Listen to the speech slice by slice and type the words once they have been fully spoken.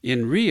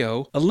In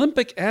Rio,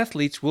 Olympic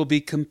athletes will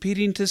be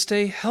competing to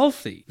stay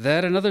healthy.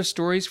 That and other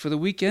stories for the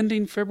week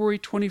ending February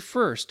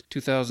 21st,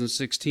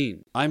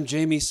 2016. I'm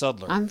Jamie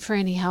Sudler. I'm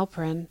Franny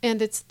Halperin,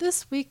 and it's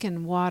This Week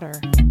in Water.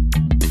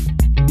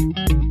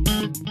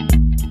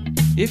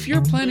 If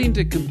you're planning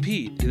to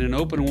compete in an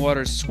open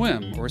water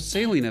swim or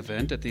sailing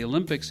event at the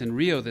Olympics in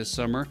Rio this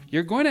summer,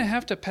 you're going to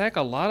have to pack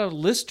a lot of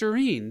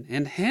Listerine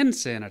and hand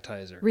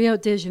sanitizer. Rio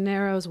de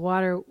Janeiro's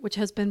water, which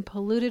has been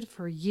polluted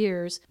for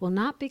years, will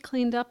not be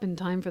cleaned up in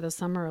time for the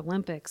Summer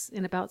Olympics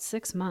in about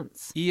 6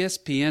 months.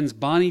 ESPN's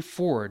Bonnie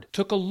Ford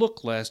took a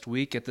look last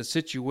week at the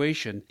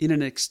situation in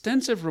an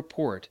extensive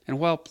report, and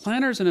while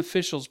planners and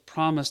officials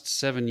promised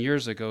 7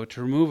 years ago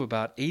to remove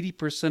about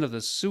 80% of the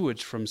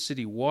sewage from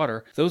city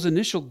water, those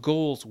initial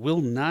goals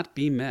will not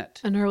be met.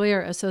 An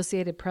earlier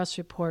Associated Press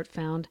report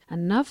found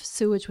enough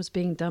sewage was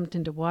being dumped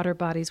into water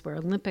bodies where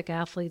Olympic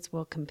athletes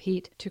will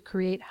compete to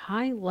create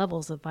high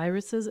levels of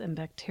viruses and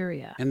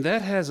bacteria. And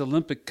that has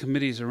Olympic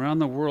committees around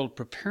the world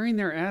preparing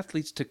their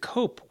athletes to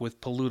cope with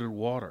polluted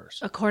waters.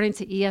 According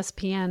to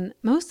ESPN,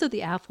 most of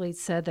the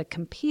athletes said that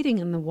competing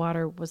in the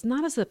water was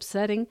not as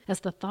upsetting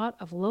as the thought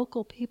of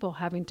local people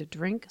having to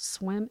drink,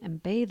 swim,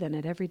 and bathe in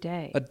it every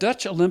day. A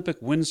Dutch Olympic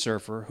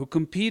windsurfer who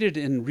competed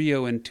in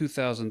Rio in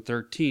 2013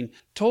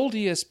 told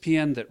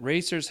ESPN that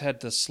racers had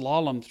to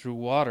slalom through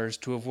waters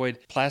to avoid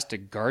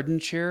plastic garden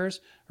chairs,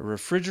 a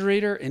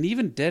refrigerator, and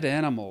even dead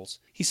animals.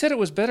 He said it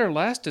was better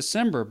last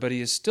December, but he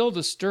is still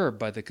disturbed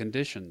by the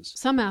conditions.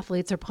 Some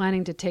athletes are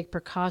planning to take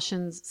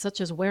precautions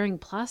such as wearing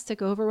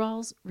plastic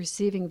overalls,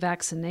 receiving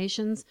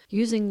vaccinations,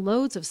 using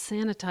loads of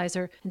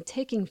sanitizer, and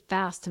taking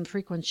fast and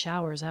frequent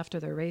showers after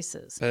their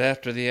races. But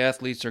after the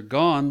athletes are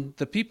gone,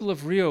 the people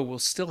of Rio will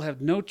still have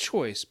no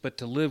choice but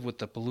to live with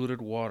the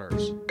polluted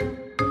waters.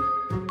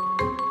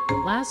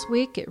 Last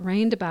week, it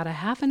rained about a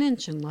half an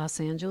inch in Los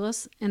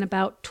Angeles, and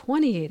about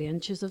 28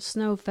 inches of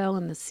snow fell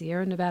in the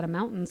Sierra Nevada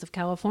mountains of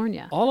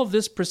California. All of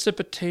this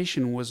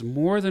precipitation was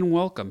more than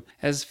welcome,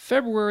 as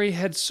February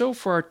had so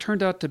far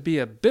turned out to be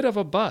a bit of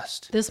a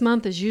bust. This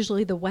month is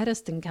usually the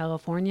wettest in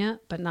California,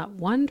 but not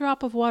one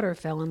drop of water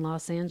fell in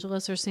Los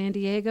Angeles or San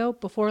Diego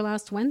before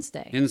last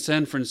Wednesday. In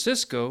San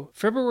Francisco,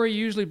 February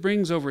usually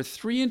brings over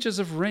 3 inches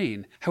of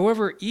rain.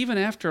 However, even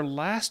after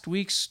last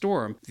week's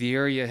storm, the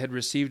area had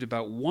received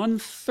about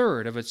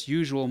 1/3 of its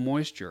usual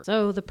moisture.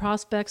 So the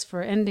prospects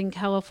for ending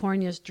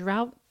California's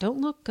drought don't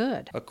look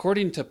good.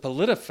 According to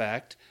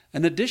PolitiFact,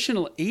 an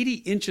additional 80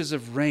 inches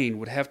of rain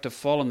would have to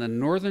fall in the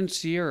northern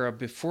Sierra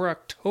before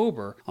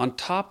October on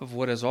top of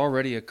what has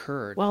already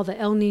occurred. While the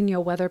El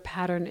Niño weather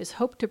pattern is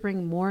hoped to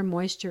bring more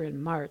moisture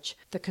in March,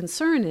 the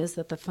concern is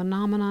that the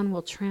phenomenon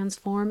will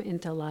transform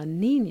into La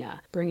Niña,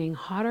 bringing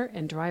hotter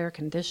and drier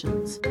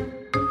conditions.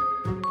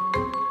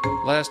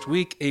 Last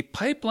week, a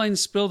pipeline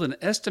spilled an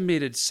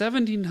estimated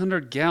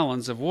 1,700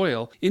 gallons of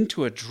oil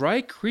into a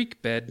dry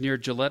creek bed near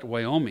Gillette,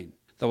 Wyoming.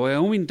 The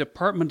Wyoming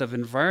Department of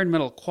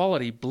Environmental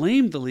Quality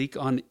blamed the leak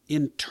on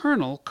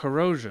internal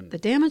corrosion. The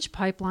damaged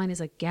pipeline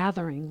is a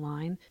gathering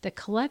line that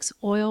collects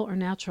oil or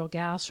natural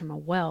gas from a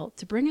well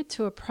to bring it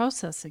to a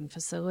processing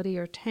facility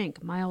or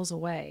tank miles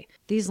away.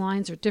 These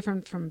lines are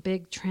different from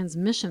big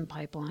transmission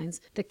pipelines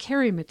that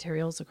carry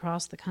materials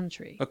across the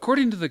country.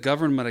 According to the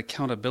Government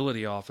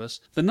Accountability Office,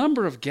 the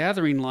number of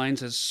gathering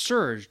lines has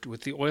surged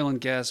with the oil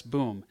and gas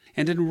boom,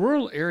 and in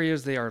rural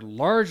areas they are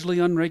largely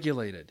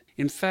unregulated.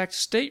 In fact,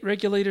 state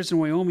regulators in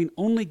Wyoming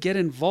only get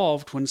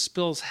involved when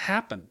spills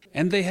happen,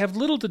 and they have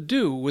little to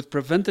do with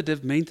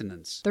preventative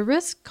maintenance. The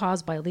risks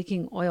caused by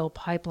leaking oil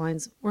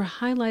pipelines were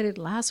highlighted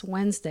last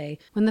Wednesday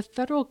when the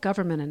federal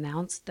government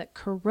announced that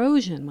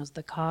corrosion was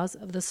the cause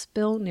of the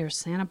spill near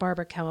Santa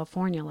Barbara,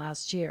 California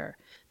last year.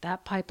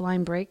 That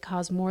pipeline break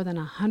caused more than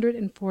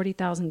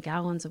 140,000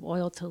 gallons of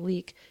oil to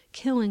leak,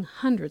 killing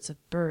hundreds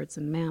of birds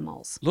and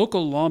mammals.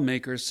 Local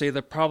lawmakers say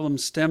the problem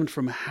stemmed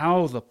from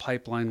how the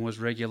pipeline was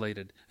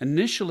regulated.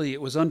 Initially,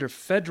 it was under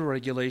federal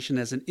regulation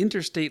as an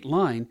interstate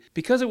line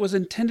because it was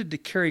intended to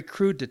carry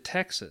crude to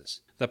Texas.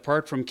 The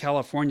part from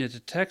California to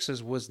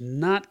Texas was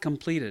not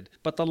completed,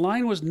 but the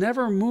line was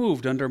never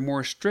moved under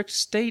more strict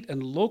state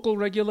and local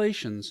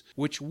regulations,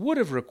 which would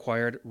have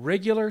required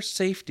regular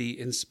safety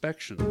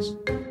inspections.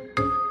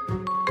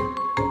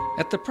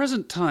 At the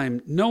present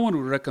time, no one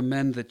would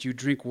recommend that you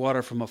drink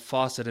water from a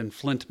faucet in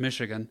Flint,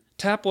 Michigan.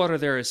 Tap water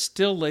there is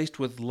still laced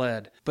with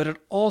lead, but it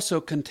also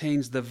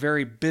contains the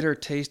very bitter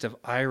taste of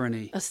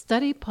irony. A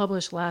study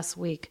published last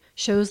week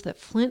shows that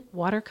Flint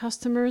water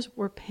customers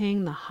were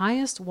paying the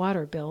highest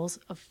water bills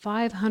of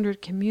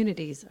 500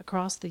 communities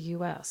across the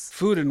U.S.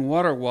 Food and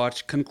Water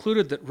Watch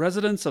concluded that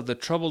residents of the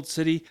troubled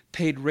city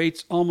paid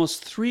rates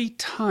almost 3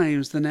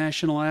 times the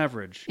national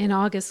average. In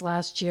August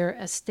last year,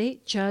 a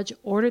state judge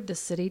ordered the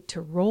city to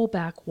roll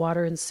back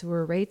water and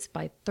sewer rates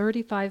by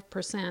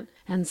 35%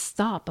 and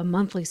stop a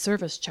monthly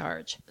service charge.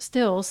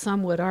 Still,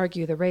 some would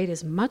argue the rate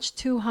is much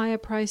too high a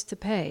price to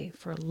pay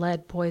for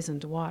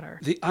lead-poisoned water.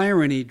 The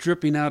irony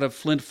dripping out of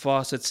Flint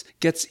faucets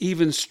gets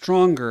even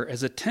stronger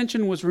as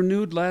attention was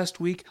renewed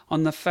last week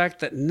on the fact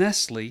that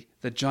Nestle,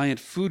 the giant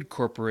food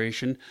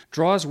corporation,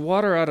 draws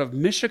water out of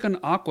Michigan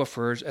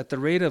aquifers at the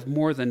rate of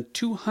more than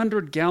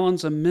 200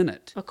 gallons a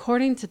minute.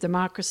 According to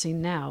Democracy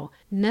Now!,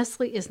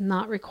 Nestle is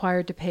not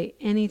required to pay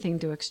anything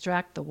to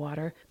extract the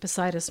water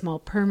beside a small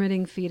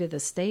permitting fee to the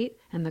state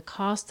and the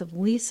cost of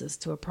leases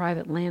to a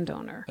private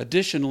landowner.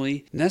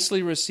 Additionally,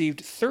 Nestle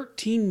received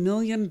 $13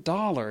 million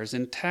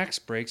in tax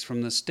breaks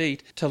from the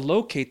state to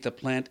locate the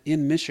plant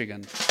in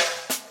Michigan.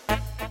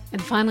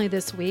 And finally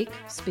this week,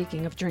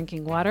 speaking of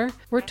drinking water,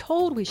 we're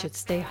told we should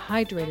stay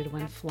hydrated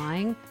when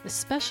flying,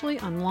 especially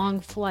on long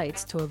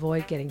flights to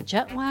avoid getting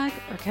jet lag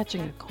or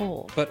catching a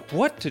cold. But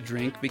what to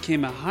drink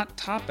became a hot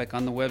topic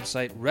on the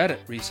website Reddit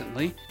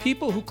recently.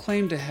 People who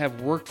claim to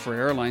have worked for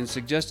airlines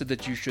suggested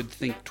that you should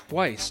think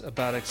twice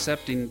about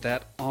accepting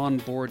that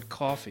on-board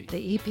coffee.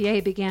 The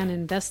EPA began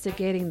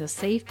investigating the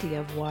safety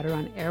of water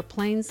on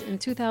airplanes in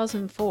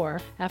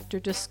 2004 after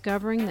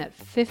discovering that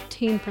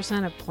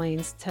 15% of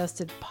planes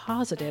tested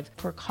positive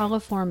for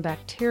coliform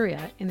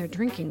bacteria in their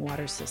drinking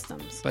water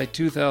systems. By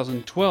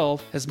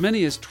 2012, as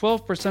many as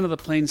 12% of the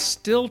planes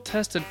still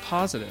tested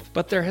positive,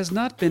 but there has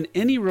not been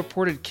any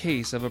reported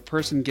case of a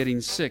person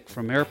getting sick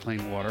from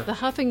airplane water. The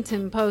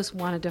Huffington Post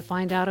wanted to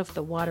find out if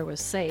the water was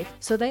safe,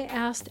 so they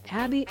asked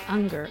Abby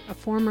Unger, a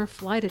former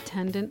flight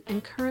attendant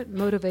and current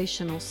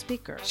motivational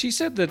speaker. She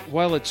said that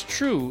while it's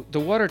true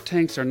the water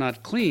tanks are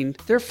not cleaned,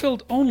 they're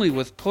filled only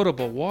with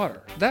potable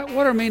water. That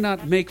water may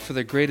not make for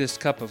the greatest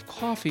cup of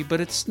coffee,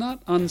 but it's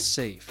not unsafe.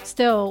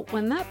 Still,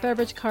 when that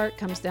beverage cart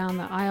comes down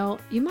the aisle,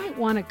 you might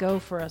want to go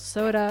for a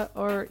soda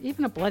or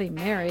even a Bloody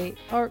Mary,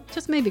 or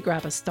just maybe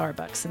grab a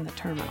Starbucks in the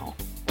terminal.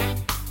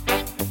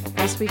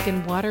 This Week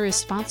in Water is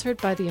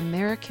sponsored by the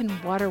American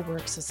Water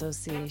Works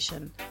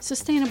Association.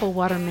 Sustainable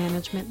water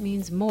management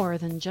means more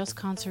than just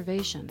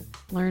conservation.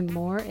 Learn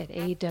more at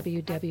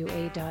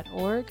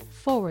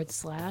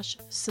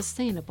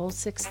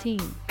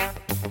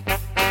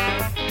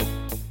awwa.org/sustainable16.